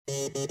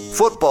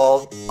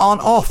Football on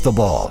Off the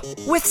Ball.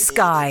 With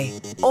Sky.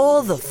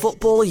 All the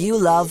football you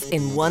love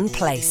in one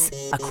place.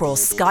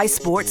 Across Sky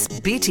Sports,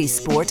 BT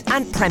Sport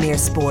and Premier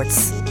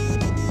Sports.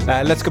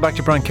 Let's go back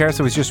to Brian Kerr.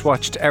 So he's just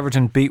watched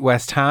Everton beat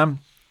West Ham.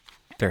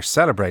 They're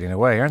celebrating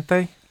away, aren't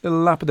they? Little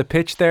lap of the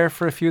pitch there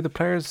for a few of the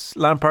players.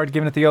 Lampard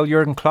giving it the old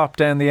Jurgen Klopp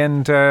down the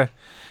end to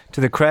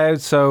the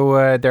crowd.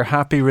 So they're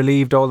happy,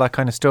 relieved, all that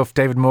kind of stuff.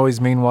 David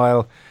Moyes,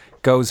 meanwhile,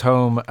 goes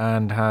home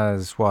and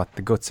has,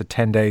 the guts of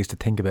 10 days to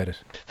think about it.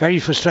 Very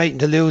frustrating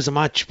to lose a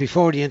match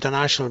before the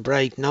international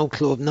break. No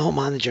club, no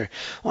manager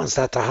wants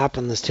that to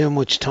happen. There's too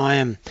much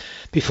time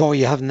before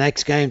you have the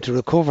next game to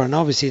recover. And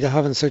obviously they're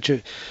having such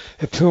a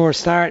poor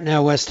start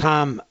now, West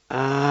Ham,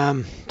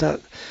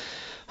 that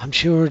I'm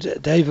sure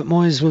David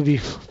Moyes will be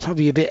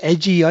probably a bit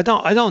edgy. I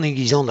don't think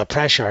he's under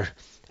pressure.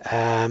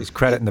 His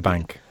credit in the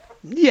bank.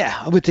 Yeah,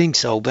 I would think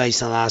so,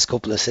 based on the last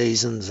couple of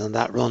seasons and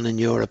that run in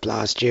Europe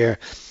last year.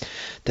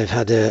 They've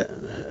had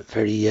a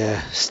very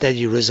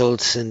steady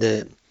results in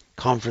the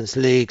Conference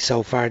League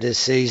so far this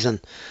season.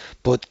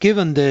 But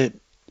given the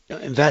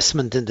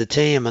investment in the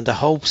team and the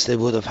hopes they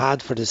would have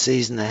had for the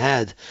season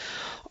ahead,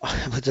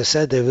 I would have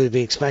said they would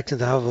be expecting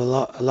to have a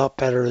lot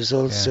better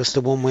results. Yeah. Just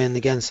the one win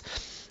against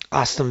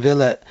Aston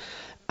Villa.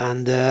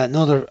 And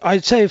another,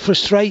 I'd say,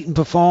 frustrating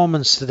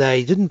performance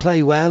today. Didn't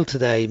play well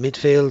today.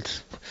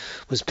 Midfield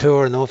was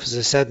poor enough, as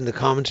I said in the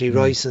commentary.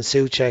 Rice and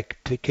Souček,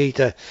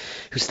 Paqueta,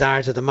 who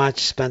started the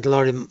match, spent a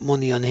lot of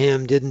money on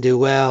him, didn't do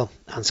well.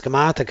 And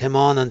Scamacca came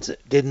on and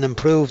didn't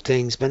improve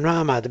things.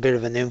 Benrahma had a bit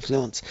of an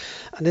influence.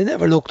 And they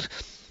never looked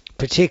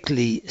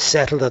particularly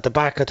settled at the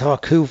back. I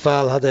thought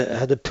Koufal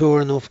had a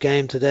poor enough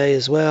game today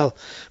as well.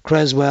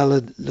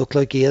 Creswell looked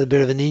like he had a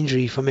bit of an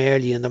injury from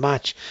early in the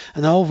match.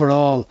 And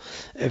overall,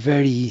 a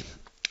very,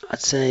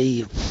 I'd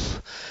say,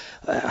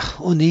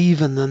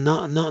 uneven and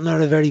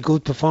not a very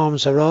good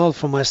performance at all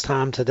from West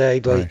Ham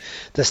today by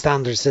the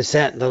standards they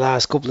set in the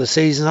last couple of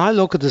seasons. I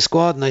look at the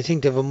squad and I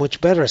think they have a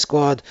much better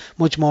squad,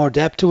 much more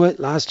depth to it.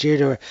 Last year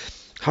they were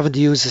having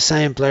to use the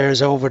same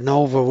players over and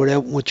over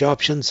without much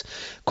options.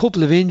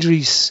 Couple of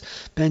injuries.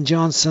 Ben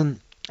Johnson,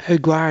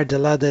 Higuain,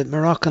 the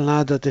Moroccan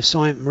lad that they've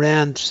signed,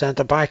 Moran,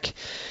 centre back.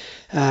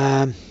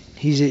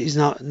 He's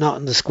not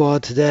in the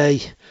squad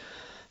today.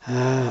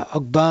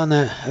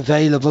 Ogbonna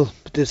available,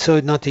 but they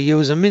decided not to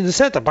use him. I mean, the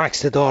centre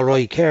backs did all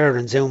right. Kerr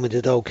and Zuma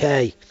did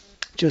okay.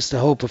 Just the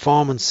whole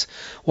performance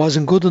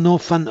wasn't good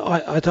enough, and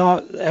I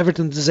thought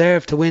Everton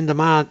deserved to win the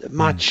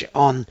match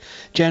on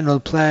general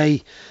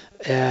play.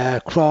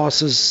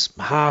 Crosses,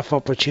 half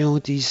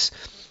opportunities,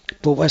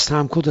 but West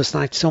Ham could have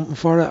snatched something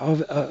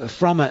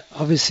from it.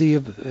 Obviously,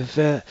 if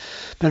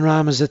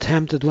Benrahma's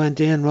attempt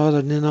went in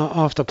rather than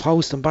off the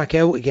post and back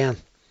out again.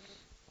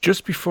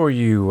 Just before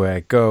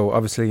you go,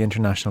 obviously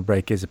international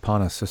break is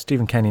upon us, so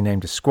Stephen Kenny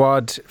named a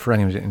squad for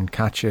anyone who didn't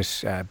catch it.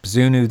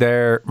 Bazunu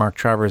there, Mark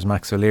Travers,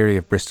 Max O'Leary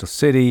of Bristol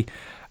City.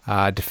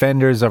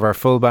 Defenders of our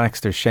fullbacks,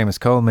 there's Seamus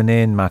Coleman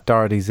in, Matt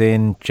Doherty's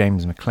in,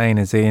 James McLean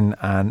is in,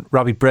 and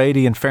Robbie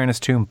Brady, in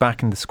fairness to him,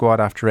 back in the squad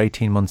after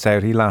 18 months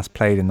out. He last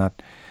played in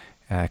that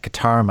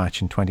Qatar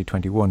match in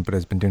 2021, but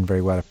has been doing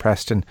very well at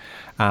Preston.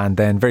 And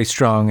then very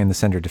strong in the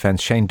centre of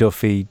defence, Shane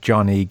Duffy,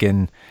 John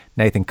Egan,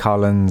 Nathan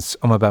Collins,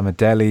 Umabama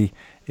Deli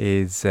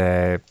is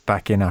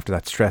back in after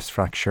that stress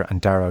fracture,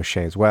 and Darragh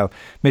O'Shea as well.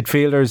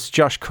 Midfielders,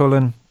 Josh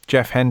Cullen,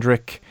 Jeff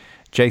Hendrick,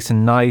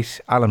 Jason Knight,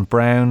 Alan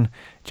Brown,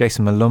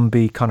 Jason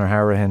Malumbi, Conor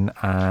Harahan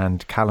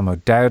and Callum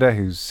O'Dowda,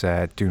 who's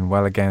doing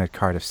well again at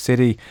Cardiff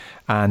City.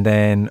 And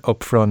then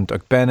up front,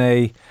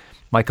 Ogbene,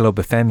 Michael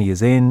Obafemi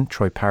is in,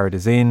 Troy Parrott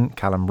is in,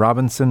 Callum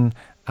Robinson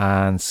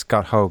and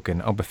Scott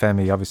Hogan.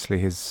 Obafemi, obviously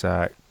his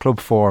club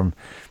form,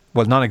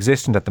 well,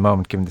 non-existent at the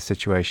moment given the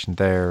situation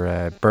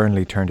there.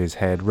 Burnley turned his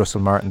head. Russell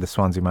Martin, the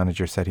Swansea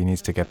manager, said he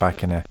needs to get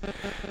back in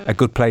a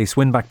good place.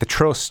 Win back the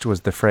trust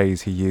was the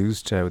phrase he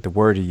used, the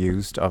word he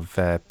used, of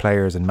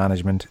players and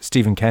management.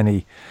 Stephen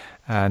Kenny,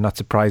 not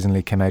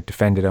surprisingly, came out,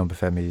 defended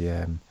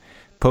Obafemi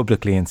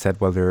publicly and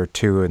said, well, there are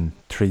 2 and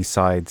 3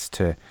 sides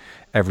to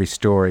every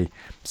story.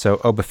 So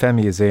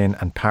Obafemi is in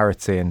and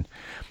Parrott's in.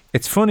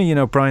 It's funny,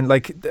 Brian,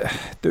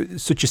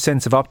 there's such a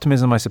sense of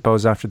optimism, I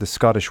suppose, after the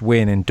Scottish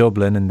win in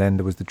Dublin, and then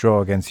there was the draw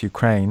against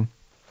Ukraine.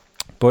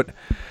 But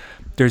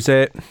there's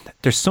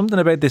something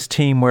about this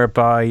team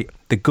whereby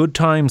the good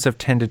times have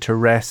tended to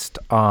rest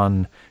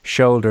on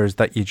shoulders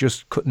that you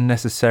just couldn't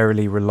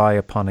necessarily rely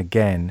upon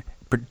again.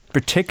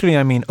 Particularly,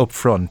 I mean, up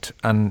front.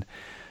 And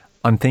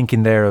I'm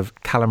thinking there of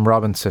Callum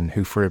Robinson,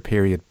 who for a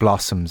period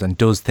blossoms and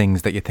does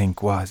things that you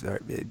think, wow,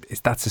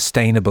 is that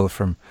sustainable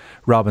from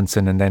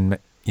Robinson? And then,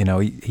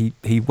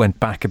 he went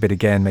back a bit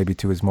again, maybe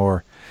to his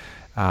more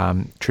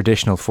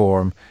traditional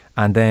form.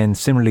 And then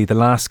similarly, the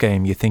last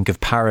game, you think of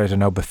Parrott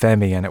and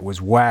Obafemi and it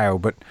was wow.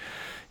 But,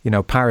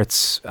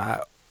 Parrott's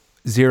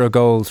 0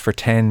 goals for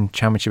 10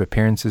 championship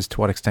appearances.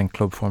 To what extent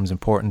club form is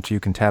important, you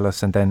can tell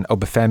us. And then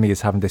Obafemi is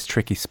having this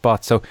tricky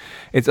spot. So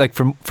it's like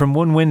from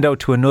one window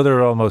to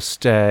another,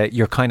 almost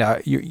you're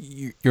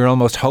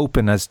almost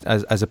hoping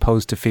as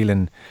opposed to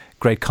feeling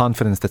great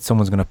confidence that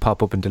someone's going to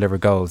pop up and deliver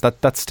goals.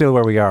 That's still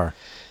where we are.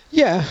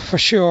 Yeah, for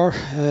sure.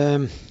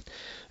 I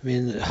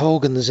mean,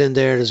 Hogan is in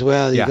there as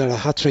well. He got a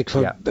hat-trick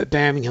for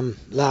Birmingham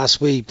last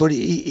week. But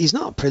he's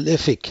not a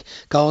prolific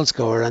goal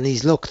scorer, and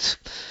he's looked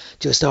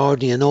just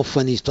ordinary enough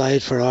when he's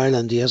played for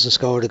Ireland. He hasn't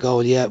scored a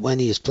goal yet when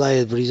he has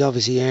played, but he's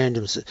obviously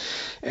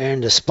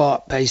earned a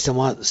spot based on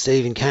what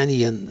Stephen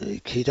Kenny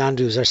and Keith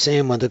Andrews are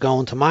saying when they're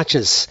going to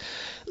matches.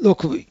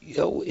 Look,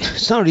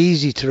 it's not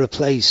easy to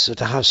replace or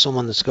to have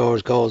someone that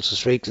scores goals as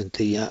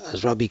frequently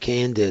as Robbie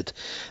Keane did.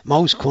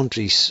 Most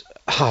countries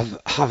have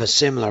a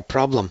similar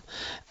problem.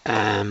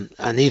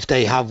 And if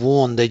they have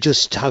one, they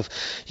just have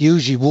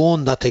usually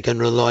one that they can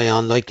rely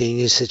on, like in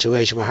this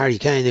situation with Harry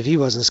Kane. If he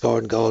wasn't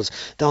scoring goals,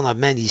 don't have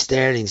many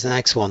Sterling's the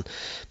next one.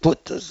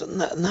 But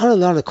not a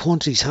lot of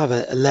countries have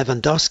a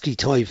Lewandowski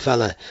type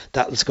fella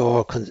that'll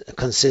score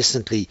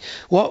consistently.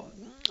 What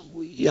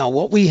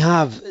we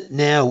have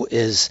now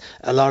is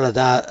a lot of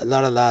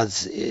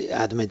lads.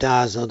 Adam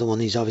Idah's another one.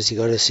 He's obviously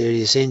got a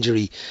serious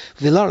injury.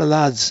 We have a lot of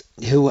lads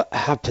who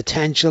have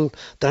potential.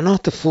 They're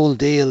not the full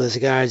deal as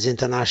regards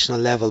international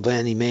level by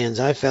any means.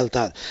 I felt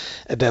that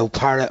about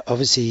Parrott.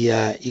 Obviously,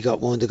 he got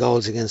one of the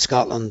goals against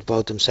Scotland,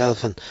 both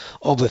himself and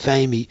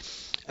Obafemi.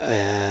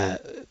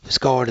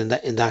 Scored in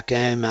that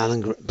game.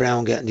 Alan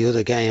Brown getting the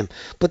other game,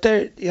 but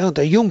they're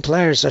young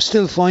players. They're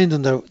still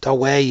finding their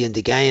way in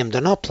the game.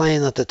 They're not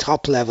playing at the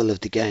top level of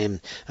the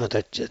game.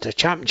 They're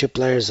championship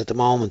players at the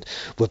moment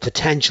with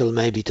potential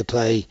maybe to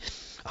play.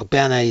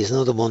 Ogbene is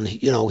another one.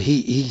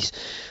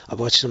 I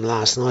watched him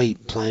last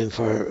night playing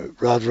for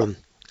Rotherham.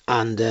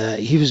 And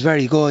he was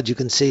very good. You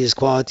can see his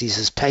qualities,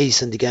 his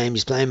pace in the game.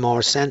 He's playing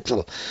more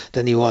central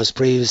than he was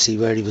previously,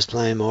 where he was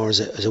playing more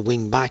as a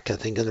wing back, I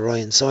think, on the right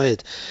hand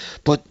side.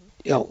 But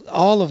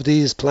all of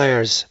these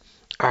players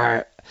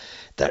they're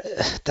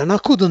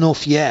not good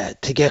enough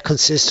yet to get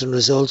consistent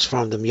results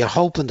from them. You're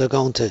hoping they're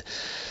going to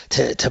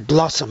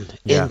blossom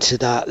into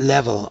that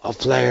level of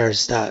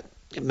players that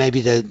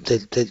maybe they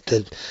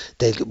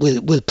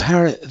will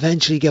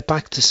eventually get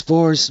back to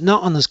Spurs,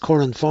 not on his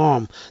current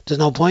form. There's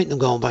no point in him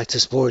going back to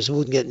Spurs. He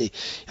wouldn't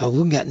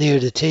get near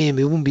the team.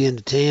 He wouldn't be in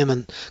the team,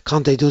 and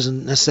Conte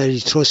doesn't necessarily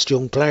trust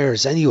young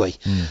players anyway.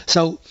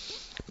 So,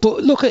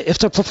 but look, if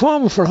they're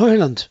performing for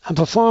Ireland and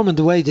performing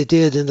the way they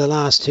did in the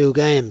last two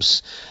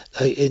games,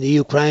 in the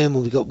Ukraine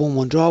when we got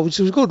 1-1 draw, which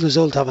was a good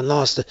result having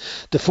lost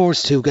the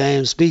first two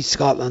games, beat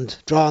Scotland,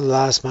 draw in the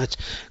last match,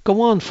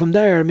 go on from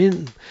there. I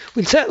mean,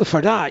 we'll settle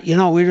for that,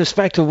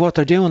 irrespective of what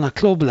they're doing at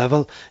club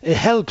level. It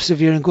helps if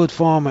you're in good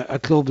form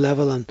at club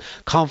level and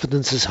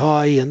confidence is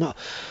high and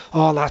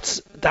all that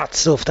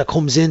stuff that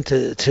comes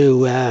into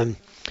to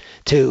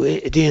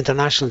the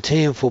international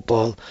team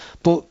football.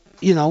 But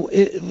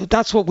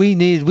that's what we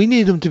need. We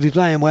need them to be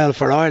playing well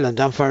for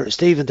Ireland and for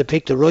Stephen to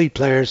pick the right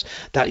players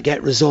that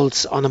get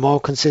results on a more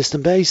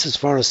consistent basis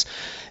for us.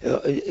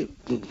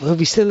 Have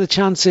we still a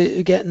chance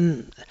of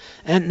getting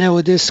now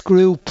with this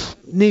group?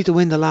 Need to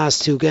win the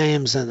last two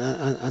games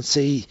and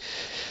see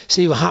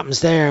what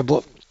happens there.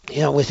 But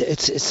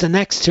it's the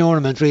next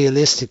tournament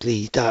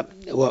realistically that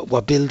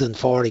we're building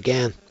for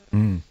again.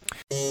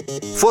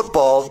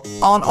 Football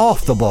on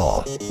Off the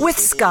Ball. With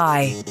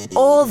Sky,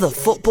 all the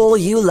football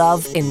you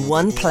love in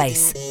one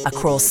place.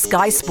 Across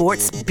Sky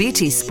Sports,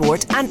 BT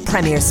Sport and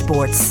Premier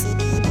Sports.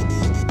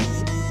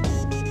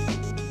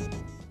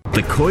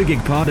 The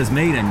Coigig Pod has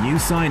made a new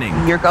signing.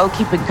 Your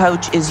goalkeeping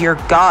coach is your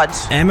god.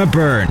 Emma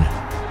Byrne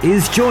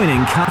is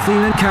joining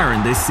Kathleen and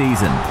Karen this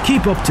season.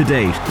 Keep up to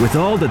date with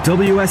all the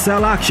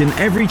WSL action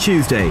every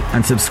Tuesday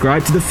and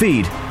subscribe to the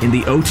feed in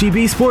the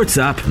OTB Sports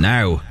app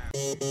now.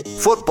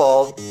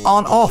 Football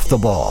on Off the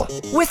Ball.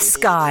 With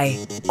Sky,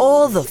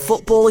 all the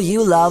football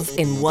you love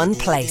in one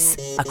place.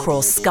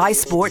 Across Sky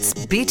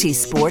Sports, BT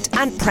Sport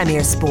and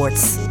Premier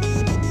Sports.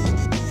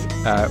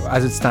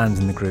 As it stands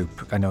in the group,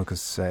 I know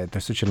because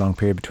there's such a long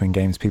period between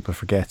games, people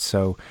forget.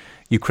 So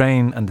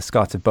Ukraine and the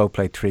Scots have both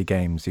played 3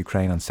 games.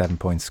 Ukraine on 7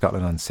 points,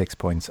 Scotland on 6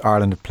 points.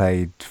 Ireland have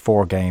played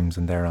 4 games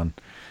and they're on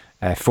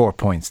 4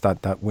 points.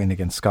 That win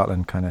against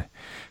Scotland kind of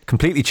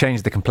completely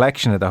changed the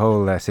complexion of the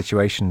whole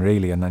situation,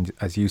 really. And then,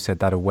 as you said,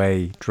 that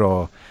away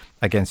draw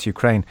against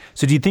Ukraine.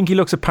 So do you think he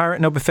looks at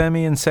Parrott and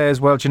Obafemi and says,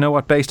 well, do you know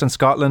what, based on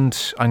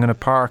Scotland, I'm going to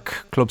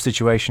park club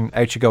situation,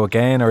 out you go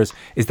again? Or is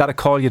that a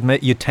call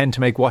you'd tend to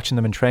make watching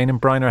them in training,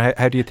 Brian? Or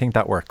how do you think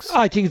that works?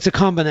 I think it's a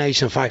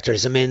combination of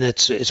factors. I mean,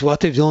 it's what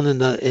they've done in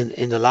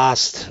the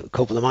last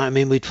couple of matches. I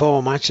mean, we had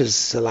 4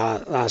 matches the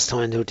last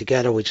time they were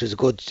together, which was a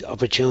good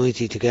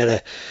opportunity to get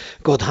a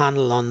good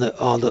handle on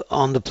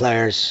the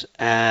players.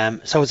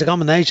 So it's a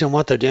combination of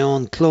what they're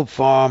doing, club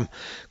form,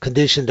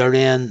 condition they're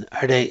in.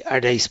 Are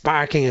they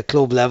sparking at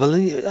club level?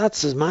 And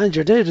that's, as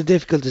manager, they're the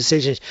difficult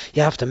decisions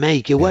you have to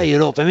make. You weigh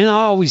it up. I mean,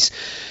 I always,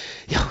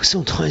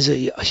 sometimes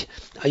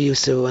I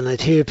used to, when I'd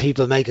hear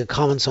people making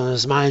comments on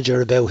as manager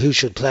about who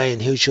should play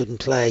and who shouldn't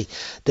play,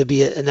 there'd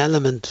be an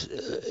element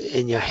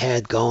in your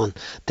head going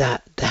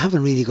that they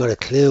haven't really got a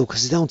clue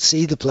because they don't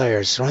see the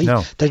players, right?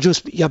 No. They're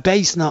just, you're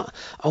based not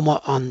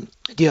on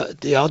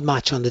the odd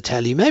match on the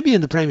telly. Maybe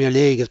in the Premier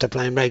League, if they're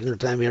playing regular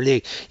Premier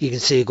League, you can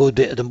see a good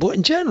bit of them. But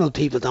in general,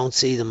 people don't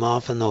see them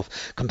often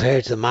enough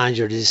compared to the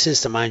manager, the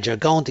assistant manager,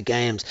 going to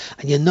games,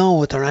 and you know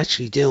what they're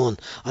actually doing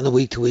on a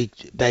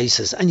week-to-week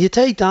basis. And you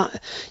take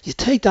that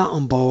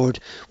on board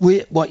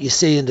with what you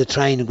see in the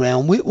training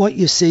ground, with what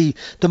you see.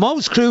 The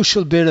most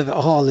crucial bit of it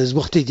all is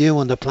what they do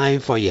when they're playing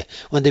for you,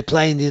 when they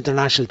play in the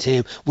international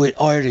team with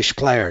Irish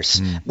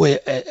players,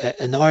 with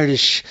an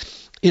Irish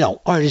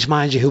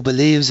manager who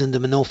believes in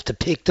them enough to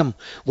pick them,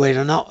 where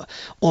they're not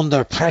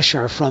under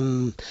pressure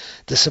from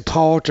the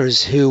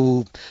supporters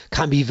who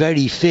can be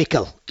very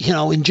fickle.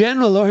 In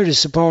general, Irish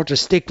supporters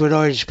stick with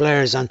Irish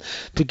players and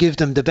give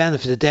them the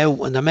benefit of the doubt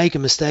when they're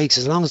making mistakes.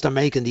 As long as they're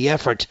making the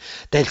effort,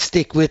 they'll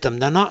stick with them.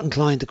 They're not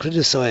inclined to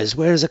criticise.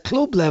 Whereas at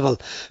club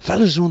level,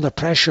 fellas are under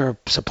pressure.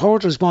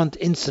 Supporters want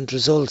instant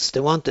results.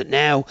 They want it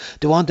now.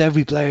 They want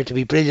every player to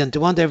be brilliant. They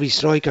want every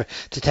striker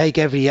to take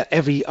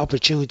every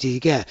opportunity to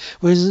get.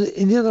 Whereas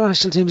in the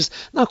international teams,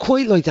 not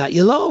quite like that.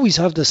 You'll always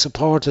have the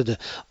support of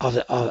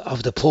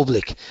the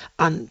public,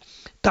 and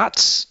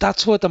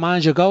that's what the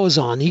manager goes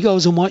on. He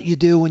goes on what you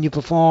do when you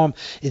perform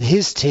in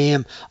his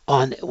team,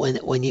 on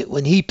when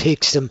he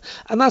picks them,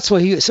 and that's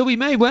what so we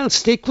may well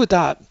stick with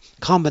that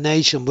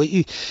combination. But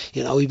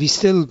we'd be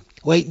still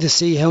waiting to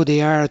see how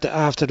they are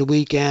after the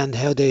weekend,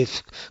 how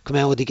they've come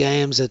out with the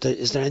games.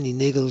 Is there any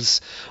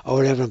niggles or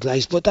whatever in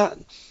place? But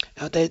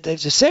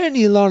there's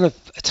certainly a lot of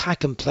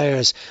attacking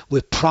players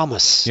with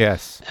promise.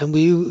 Yes. And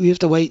we have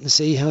to wait and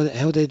see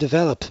how they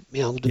develop.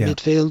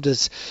 Midfield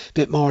is a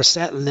bit more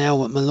settled now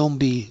with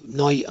Malumbi,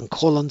 Knight and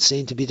Cullen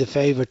seem to be the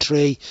favourite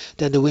three.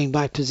 Then the wing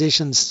back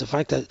positions, the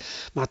fact that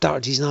Matt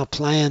Doherty's not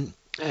playing,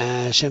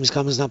 Seamus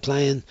Coleman's not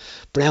playing,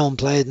 Brown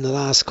played in the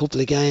last couple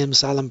of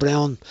games. Alan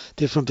Brown,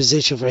 different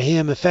position for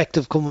him,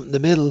 effective coming in the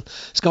middle,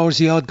 scores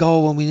the odd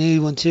goal when we need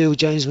one too.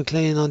 James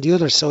McLean on the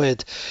other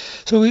side.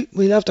 So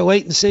we'll have to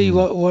wait and see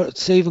what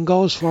Stephen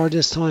goes for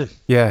this time.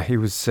 Yeah, he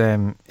was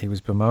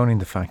bemoaning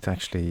the fact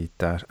actually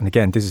that, and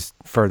again this is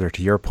further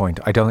to your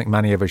point, I don't think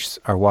many of us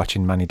are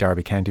watching many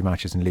Derby County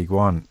matches in League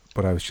One,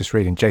 but I was just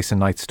reading Jason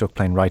Knight's stuck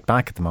playing right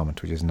back at the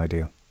moment, which isn't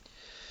ideal.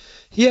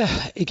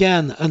 Yeah,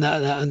 again, and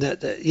not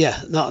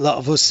a lot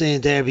of us seeing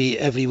Derby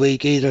every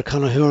week either.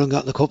 Conor Horan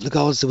got a couple of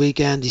goals the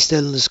weekend. He's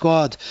still in the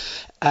squad,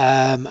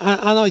 and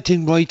I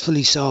think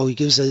rightfully so. He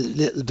gives a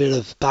little bit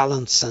of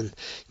balance and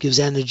gives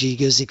energy,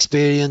 gives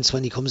experience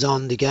when he comes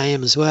on the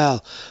game as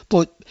well.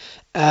 But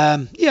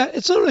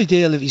it's not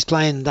ideal if he's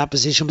playing in that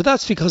position, but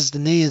that's because of the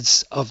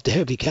needs of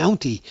Derby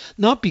County,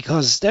 not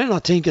because they're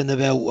not thinking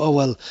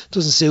about, it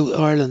doesn't suit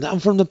Ireland.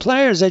 And from the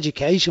player's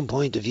education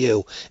point of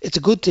view, it's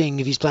a good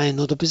thing if he's playing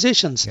other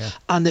positions. Yeah.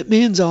 And it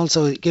means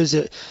also it gives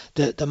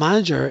the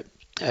manager,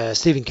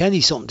 Stephen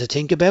Kenny, something to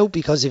think about,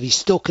 because if he's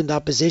stuck in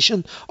that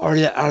position or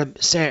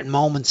at certain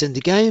moments in the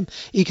game,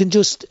 he can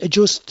just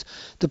adjust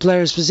the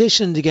player's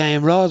position in the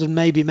game rather than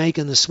maybe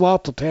making a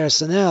swap of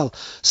personnel.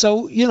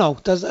 So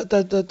there's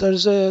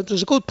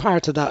a good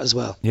part of that as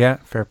well. Yeah,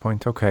 fair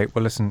point. Okay,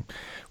 well listen,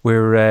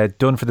 we're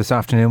done for this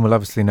afternoon. We'll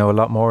obviously know a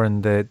lot more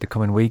in the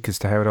coming week as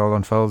to how it all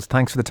unfolds.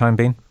 Thanks for the time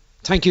being.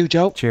 Thank you,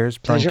 Joe. Cheers.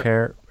 Brian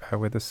Kerr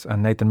with us,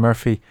 and Nathan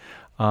Murphy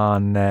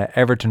on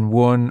Everton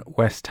 1,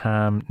 West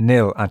Ham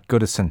 0 at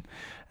Goodison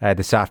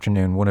this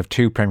afternoon. One of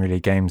two Premier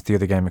League games. The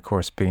other game, of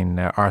course, being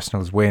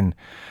Arsenal's win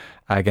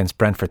against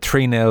Brentford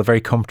 3-0.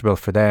 Very comfortable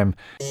for them.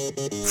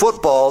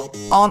 Football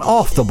on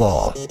Off the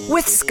Ball.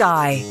 With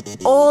Sky.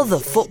 All the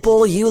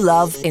football you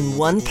love in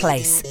one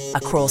place.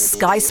 Across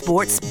Sky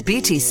Sports,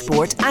 BT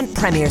Sport and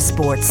Premier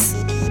Sports.